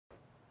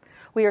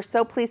We are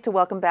so pleased to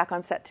welcome back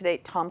on set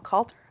today Tom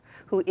Calter,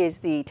 who is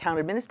the town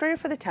administrator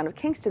for the town of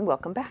Kingston.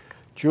 Welcome back.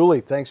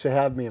 Julie, thanks for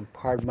having me, and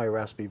pardon my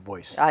raspy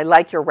voice. I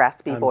like your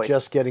raspy voice. I'm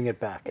just getting it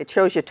back. It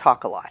shows you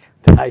talk a lot.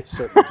 I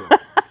certainly do.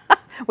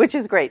 Which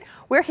is great.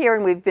 We're here,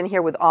 and we've been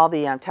here with all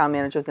the town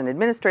managers and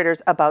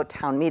administrators about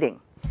town meeting.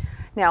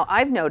 Now,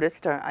 I've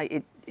noticed,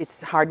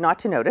 it's hard not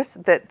to notice,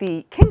 that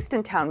the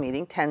Kingston town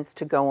meeting tends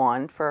to go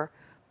on for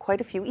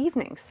quite a few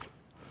evenings.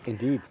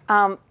 Indeed.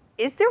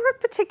 Is there a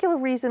particular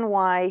reason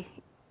why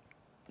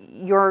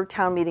your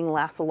town meeting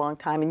lasts a long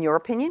time, in your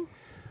opinion?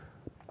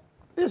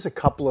 There's a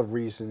couple of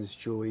reasons,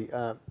 Julie.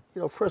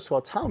 First of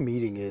all, town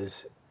meeting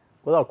is,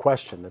 without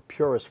question, the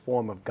purest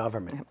form of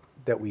government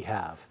that we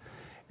have.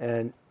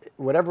 And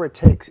whatever it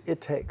takes, it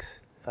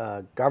takes.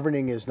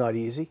 Governing is not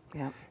easy.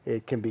 Yep.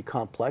 It can be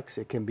complex.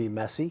 It can be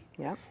messy.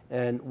 Yep.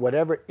 And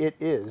whatever it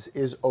is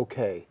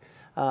okay.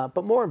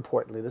 But more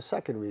importantly, the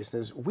second reason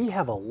is we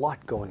have a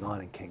lot going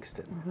on in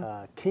Kingston.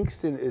 Mm-hmm.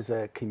 Kingston is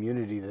a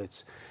community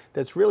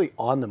that's really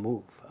on the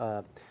move.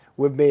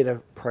 We've made a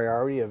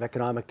priority of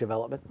economic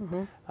development.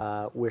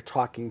 Mm-hmm. We're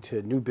talking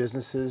to new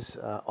businesses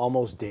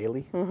almost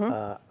daily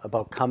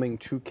about coming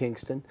to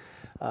Kingston.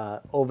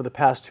 Over the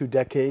past 2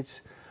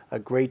 decades, a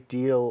great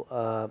deal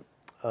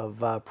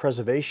of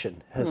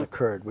preservation has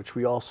occurred, which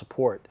we all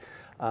support,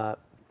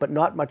 but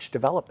not much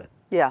development.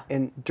 Yeah.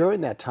 And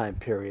during that time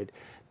period,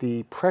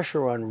 the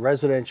pressure on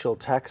residential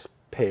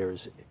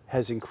taxpayers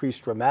has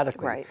increased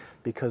dramatically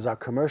because our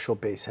commercial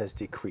base has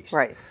decreased.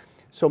 Right.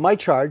 So my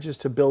charge is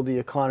to build the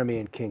economy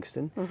in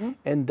Kingston,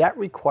 and that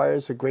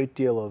requires a great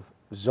deal of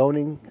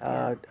zoning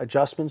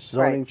adjustments,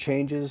 zoning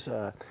changes,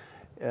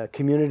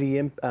 community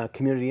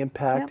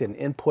impact and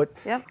input,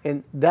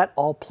 and that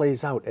all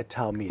plays out at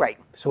town meeting. Right.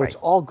 So it's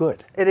all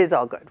good. It is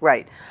all good,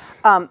 right.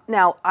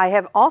 Now, I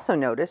have also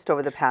noticed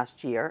over the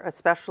past year,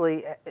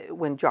 especially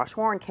when Josh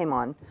Warren came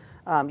on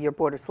your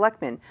Board of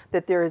Selectmen,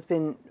 that there has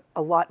been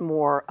a lot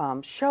more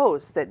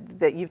shows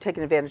that you've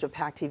taken advantage of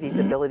PACTV's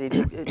ability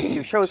to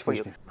do shows for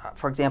you.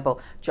 For example,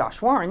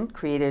 Josh Warren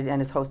created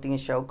and is hosting a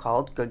show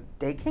called Good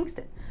Day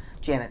Kingston.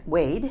 Janet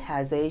Wade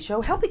has a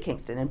show, Healthy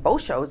Kingston, and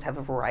both shows have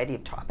a variety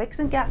of topics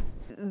and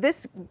guests.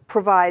 This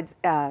provides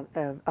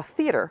a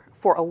theater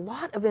for a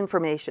lot of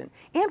information,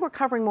 and we're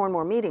covering more and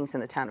more meetings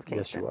in the town of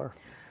Kingston. Yes, you are.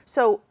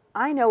 So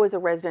I know as a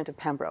resident of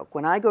Pembroke,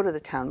 when I go to the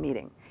town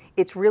meeting,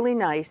 it's really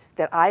nice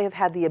that I have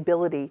had the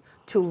ability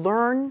to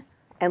learn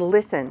and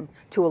listen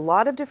to a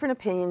lot of different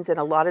opinions and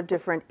a lot of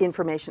different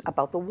information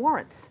about the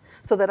warrants,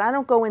 so that I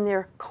don't go in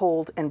there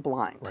cold and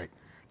blind. Right.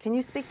 Can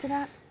you speak to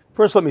that?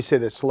 First, let me say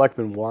that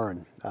Selectman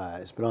Warren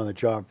has been on the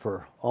job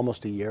for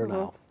almost a year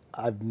now.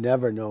 I've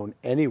never known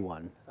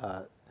anyone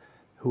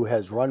who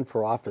has run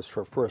for office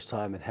for the first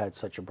time and had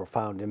such a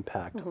profound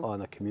impact on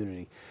the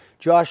community.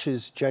 Josh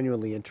is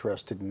genuinely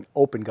interested in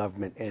open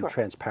government and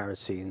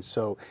transparency, and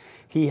so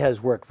he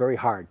has worked very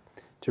hard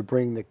to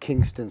bring the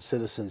Kingston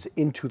citizens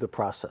into the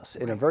process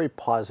in a very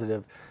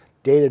positive,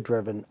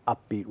 data-driven,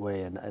 upbeat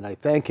way, and I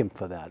thank him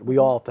for that. We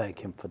all thank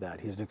him for that.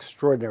 He's an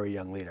extraordinary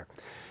young leader.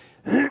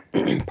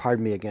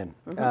 Pardon me again.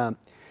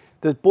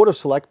 The Board of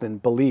Selectmen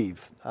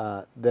believe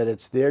that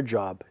it's their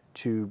job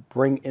to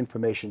bring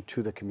information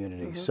to the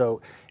community.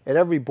 So at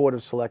every Board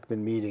of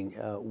Selectmen meeting,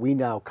 we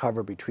now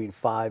cover between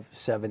 5,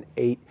 7,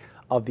 8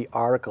 of the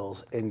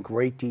articles in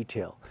great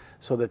detail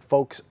so that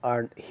folks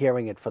aren't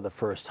hearing it for the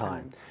first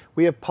time.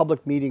 We have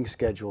public meetings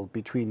scheduled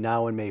between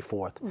now and May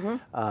 4th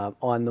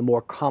on the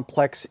more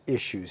complex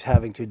issues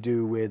having to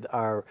do with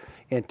our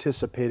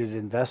anticipated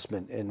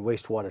investment in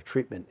wastewater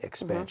treatment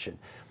expansion,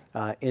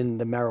 in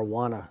the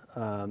marijuana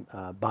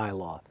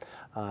bylaw,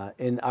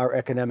 in our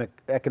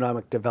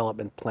economic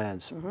development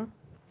plans.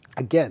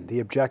 Again,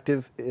 the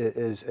objective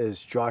is,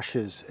 as Josh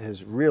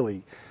has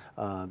really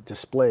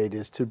displayed,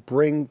 is to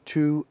bring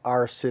to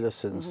our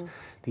citizens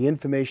the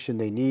information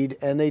they need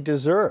and they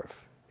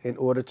deserve in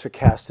order to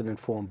cast an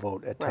informed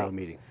vote at town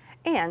meeting.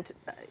 And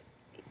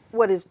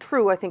what is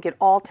true, I think, in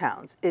all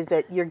towns is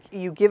that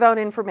you give out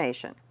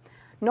information.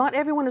 Not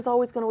everyone is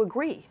always going to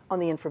agree on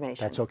the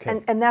information. That's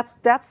okay. And that's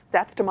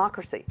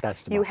democracy.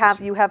 That's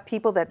democracy. You have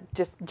people that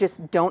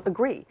just don't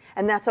agree,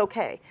 and that's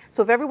okay.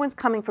 So if everyone's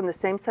coming from the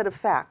same set of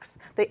facts,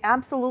 they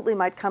absolutely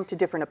might come to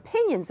different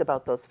opinions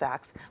about those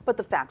facts, but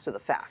the facts are the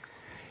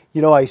facts.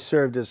 You know, I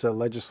served as a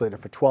legislator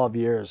for 12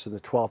 years in the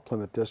 12th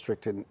Plymouth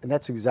District, and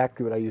that's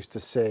exactly what I used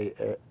to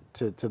say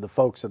to the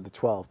folks of the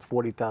 12th,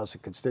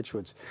 40,000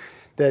 constituents,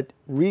 that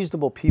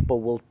reasonable people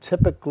will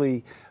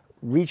typically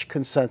reach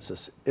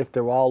consensus if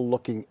they're all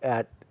looking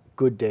at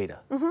good data.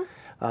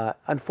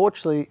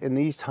 Unfortunately, in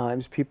these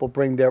times, people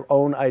bring their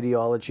own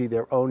ideology,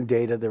 their own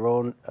data, their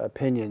own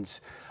opinions,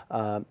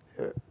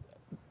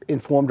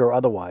 informed or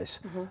otherwise,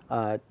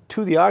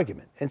 to the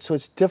argument. And so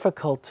it's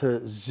difficult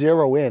to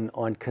zero in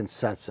on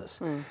consensus.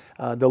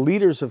 The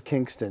leaders of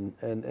Kingston,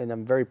 and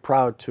I'm very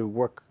proud to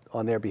work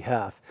on their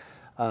behalf,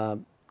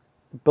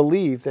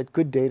 believe that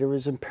good data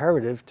is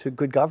imperative to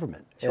good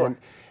government. Sure.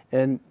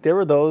 And there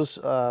are those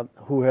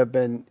who have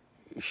been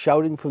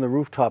shouting from the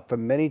rooftop for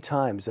many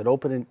times that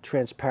open and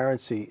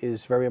transparency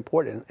is very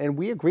important, and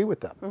we agree with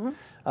them.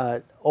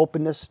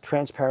 Openness,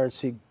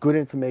 transparency, good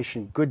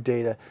information, good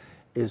data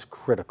is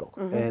critical.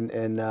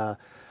 And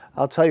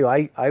I'll tell you,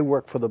 I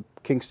work for the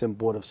Kingston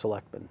Board of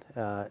Selectmen,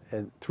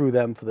 and through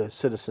them for the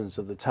citizens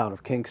of the town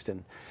of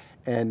Kingston.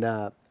 And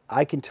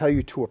I can tell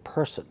you to a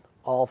person,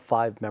 all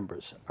 5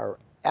 members are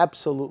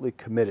absolutely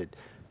committed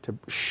to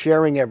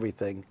sharing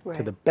everything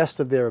to the best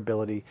of their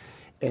ability,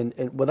 and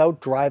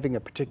without driving a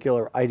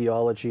particular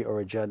ideology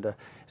or agenda,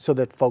 so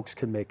that folks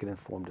can make an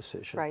informed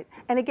decision. Right.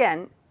 And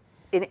again,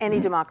 in any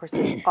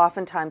democracy,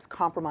 oftentimes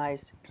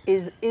compromise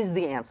is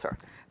the answer.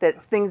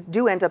 That things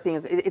do end up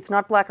being, it's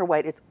not black or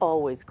white, it's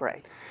always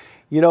gray.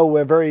 You know,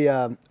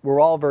 we're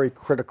all very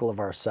critical of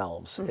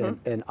ourselves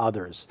and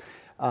others.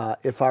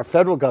 If our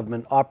federal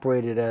government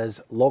operated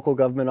as local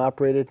government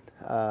operated,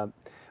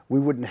 we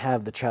wouldn't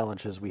have the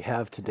challenges we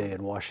have today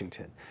in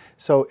Washington.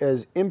 So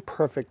as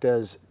imperfect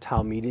as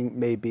town meeting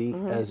may be,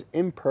 as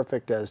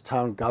imperfect as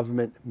town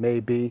government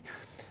may be,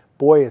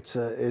 boy, it's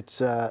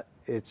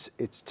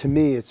to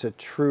me, it's a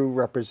true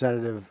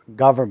representative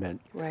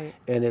government. Right.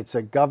 And it's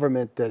a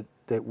government that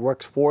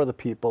works for the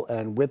people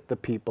and with the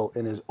people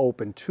and is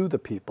open to the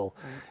people.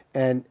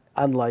 And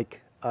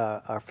unlike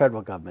our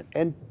federal government.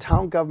 And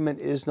town government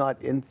is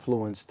not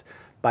influenced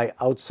by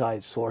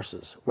outside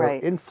sources. We're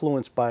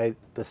influenced by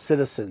the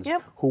citizens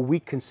who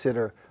we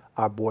consider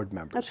our board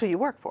members. That's who you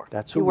work for.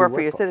 That's who you we work for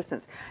your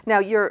citizens. Now,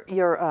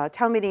 your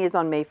town meeting is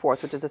on May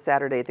 4th, which is a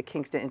Saturday at the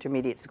Kingston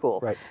Intermediate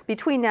School. Right.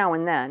 Between now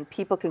and then,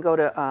 people can go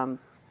to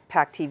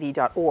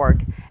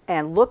PACTV.org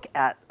and look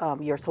at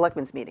your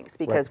selectmen's meetings,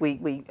 because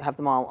we have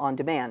them all on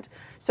demand.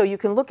 So you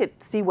can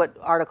see what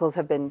articles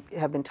have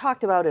been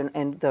talked about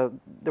and the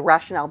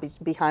rationale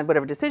behind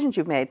whatever decisions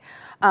you've made.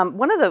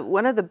 One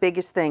of the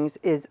biggest things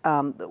is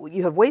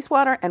you have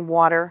wastewater and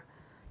water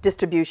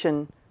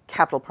distribution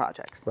capital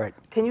projects. Right.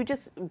 Can you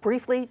just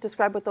briefly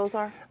describe what those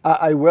are?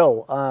 I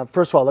will.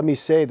 First of all, let me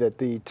say that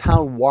the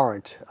town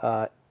warrant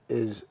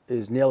is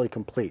nearly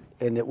complete,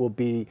 and it will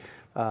be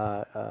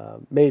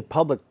made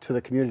public to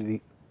the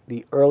community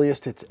the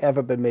earliest it's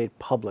ever been made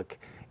public,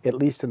 at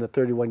least in the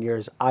 31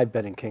 years I've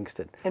been in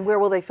Kingston. And where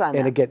will they find that?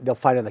 And again, they'll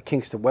find it on the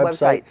Kingston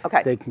website.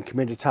 Okay. They can come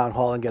into town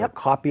hall and get a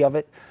copy of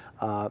it.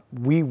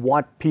 We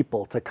want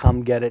people to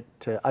come get it,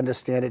 to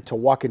understand it, to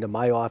walk into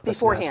my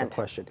office and ask a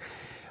question.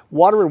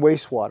 Water and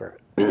wastewater.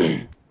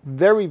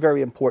 Very,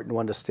 very important to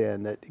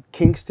understand that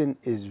Kingston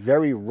is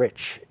very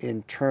rich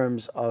in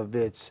terms of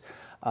its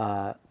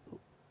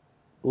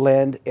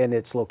land and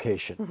its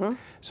location.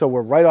 So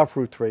we're right off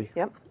Route 3.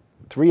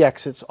 3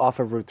 exits off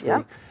of Route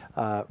 3.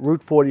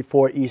 Route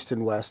 44 east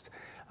and west.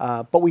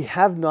 But we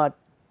have not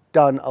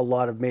done a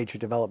lot of major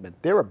development.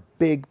 There are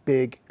big,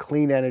 big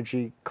clean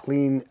energy,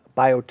 clean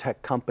biotech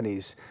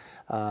companies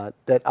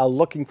that are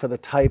looking for the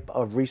type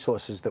of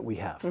resources that we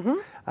have.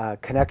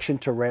 Connection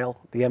to rail,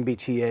 the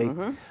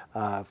MBTA,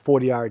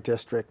 40-hour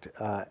district,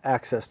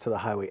 access to the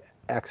highway,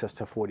 access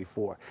to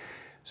 44.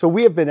 So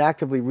we have been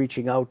actively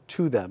reaching out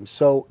to them.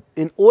 So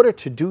in order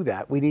to do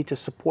that, we need to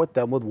support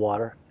them with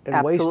water and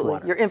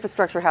wastewater. Your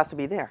infrastructure has to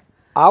be there.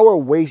 Our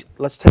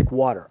let's take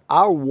water.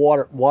 Our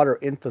water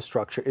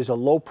infrastructure is a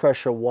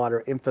low-pressure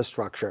water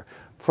infrastructure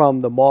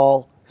from the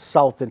mall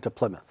south into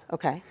Plymouth.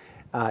 Okay.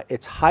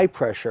 It's high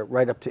pressure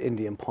right up to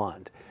Indian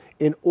Pond.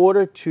 In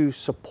order to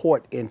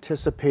support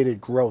anticipated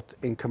growth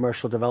in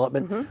commercial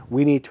development,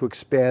 we need to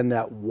expand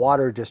that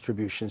water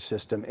distribution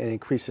system and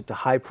increase it to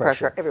high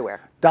pressure.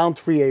 Everywhere. Down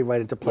 3A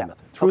right into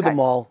Plymouth. Through the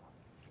mall,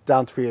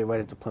 down 3A right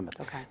into Plymouth.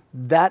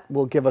 That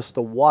will give us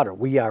the water.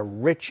 We are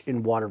rich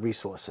in water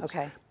resources.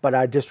 But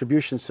our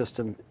distribution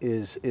system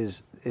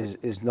is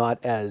not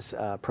as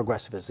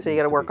progressive as it is. So you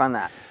got to work on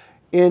that.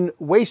 In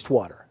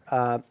wastewater,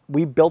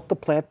 we built the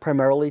plant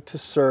primarily to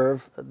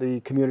serve the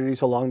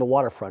communities along the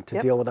waterfront,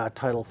 to deal with our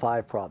Title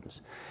V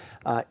problems.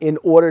 In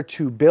order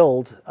to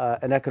build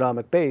an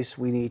economic base,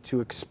 we need to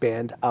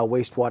expand our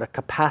wastewater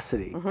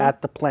capacity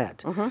at the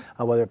plant,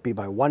 whether it be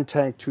by 1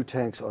 tank, 2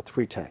 tanks, or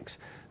 3 tanks.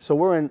 So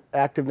we're in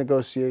active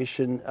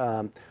negotiation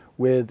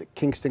with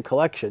Kingston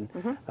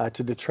Collection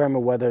to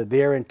determine whether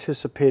their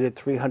anticipated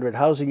 300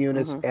 housing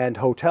units and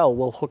hotel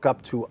will hook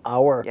up to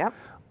our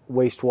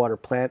wastewater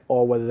plant,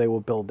 or whether they will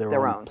build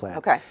their own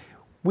plant.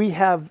 We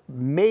have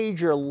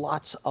major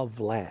lots of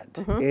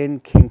land in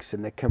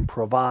Kingston that can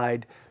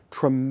provide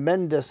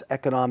tremendous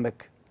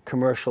economic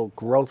commercial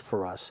growth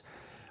for us,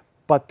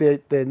 but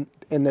the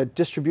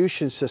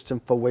distribution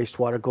system for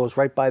wastewater goes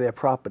right by their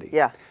property.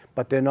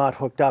 But they're not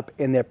hooked up,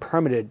 and they're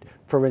permitted,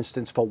 for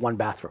instance, for 1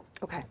 bathroom,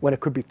 when it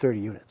could be 30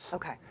 units.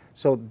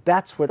 So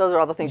that's what those are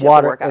all the things you have to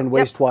water work out. and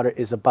wastewater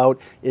is about.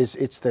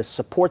 It's the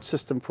support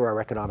system for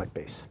our economic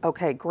base.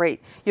 Okay, great.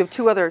 You have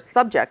 2 other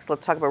subjects.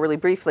 Let's talk about really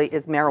briefly: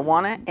 is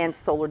marijuana and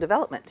solar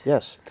development.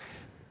 Yes,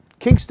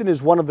 Kingston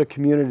is one of the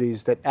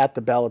communities that, at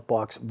the ballot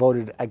box,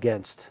 voted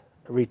against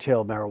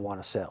retail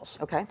marijuana sales.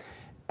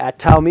 At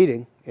town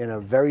meeting, in a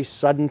very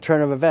sudden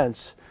turn of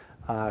events,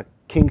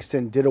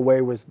 Kingston did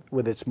away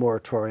with its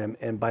moratorium,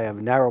 and by a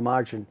narrow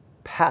margin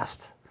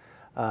passed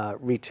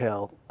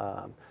retail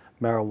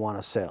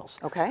marijuana sales.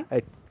 Okay.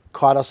 It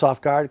caught us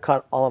off guard,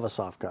 caught all of us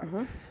off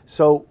guard.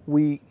 So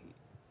we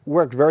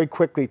worked very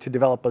quickly to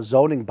develop a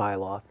zoning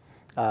bylaw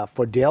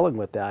for dealing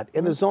with that.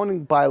 And the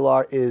zoning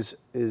bylaw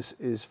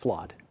is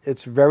flawed.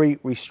 It's very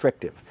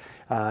restrictive.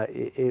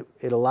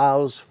 It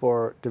allows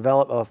for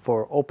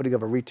for opening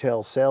of a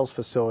retail sales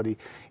facility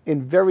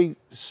in very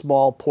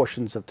small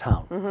portions of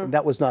town. And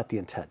that was not the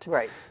intent.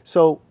 Right.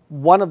 So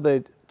one of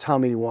the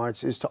town meeting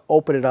warrants is to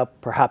open it up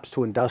perhaps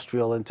to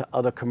industrial and to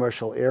other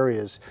commercial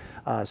areas,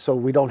 so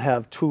we don't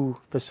have two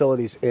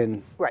facilities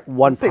in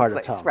one part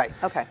of town. Right,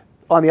 okay.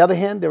 On the other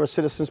hand, there are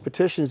citizens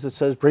petitions that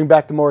says bring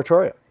back the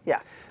moratorium.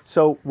 Yeah.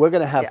 So we're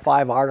going to have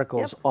 5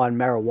 articles on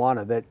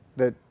marijuana that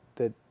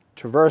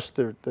traverse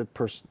the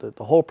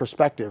whole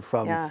perspective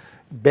from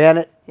ban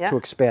it to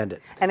expand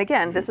it. And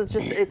again, this is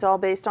just, it's all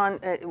based on,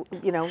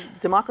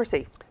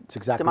 democracy. It's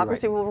exactly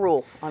Democracy right. will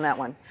rule on that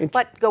one.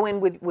 But go in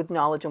with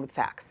knowledge and with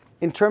facts.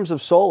 In terms of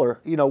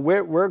solar,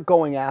 we're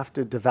going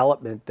after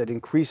development that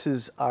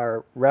increases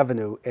our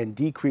revenue and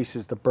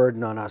decreases the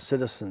burden on our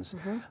citizens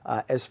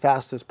as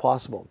fast as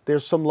possible.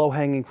 There's some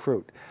low-hanging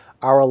fruit.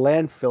 Our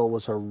landfill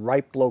was a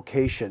ripe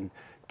location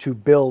to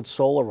build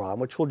solar on,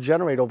 which will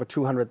generate over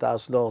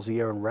 $200,000 a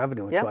year in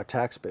revenue into our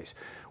tax base.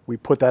 We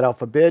put that out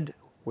for bid.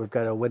 We've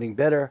got a winning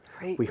bidder.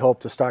 Great. We hope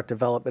to start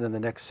development in the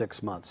next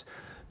 6 months.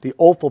 The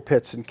offal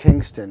pits in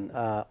Kingston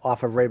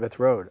off of Raybeth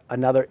Road,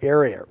 another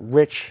area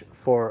rich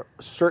for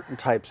certain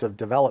types of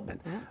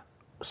development,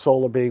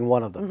 solar being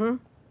one of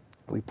them.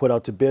 We put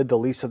out to bid the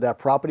lease of that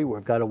property.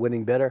 We've got a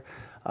winning bidder.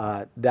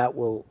 That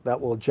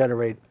will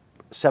generate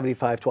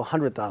 $75,000 to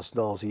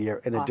 $100,000 a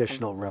year in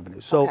additional revenue.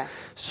 So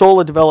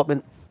solar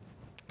development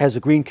as a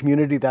green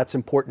community, that's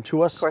important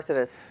to us. Of course it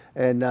is.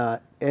 And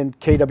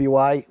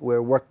KWI,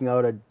 we're working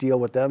out a deal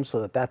with them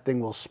so that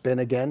thing will spin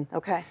again.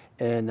 Okay.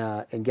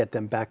 And get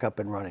them back up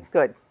and running.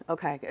 Good.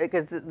 Okay.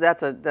 Because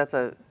that's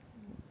a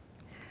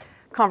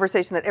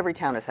conversation that every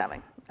town is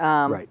having.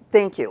 Right.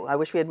 Thank you. I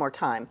wish we had more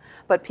time.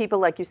 But people,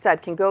 like you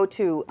said, can go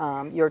to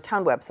your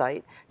town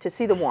website to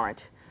see the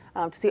warrant,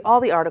 to see all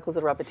the articles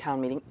that are up at town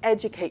meeting.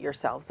 Educate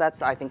yourselves.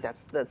 I think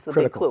that's the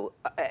big clue,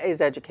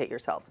 is educate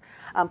yourselves.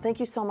 Thank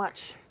you so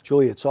much.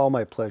 Julie, it's all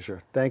my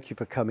pleasure. Thank you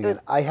for coming in.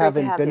 I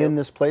haven't been in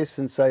this place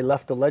since I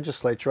left the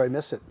legislature. I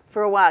miss it.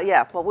 For a while,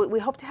 yeah. Well, we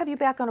hope to have you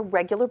back on a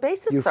regular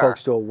basis, You sir.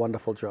 folks do a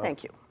wonderful job.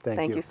 Thank you.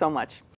 Thank you so much.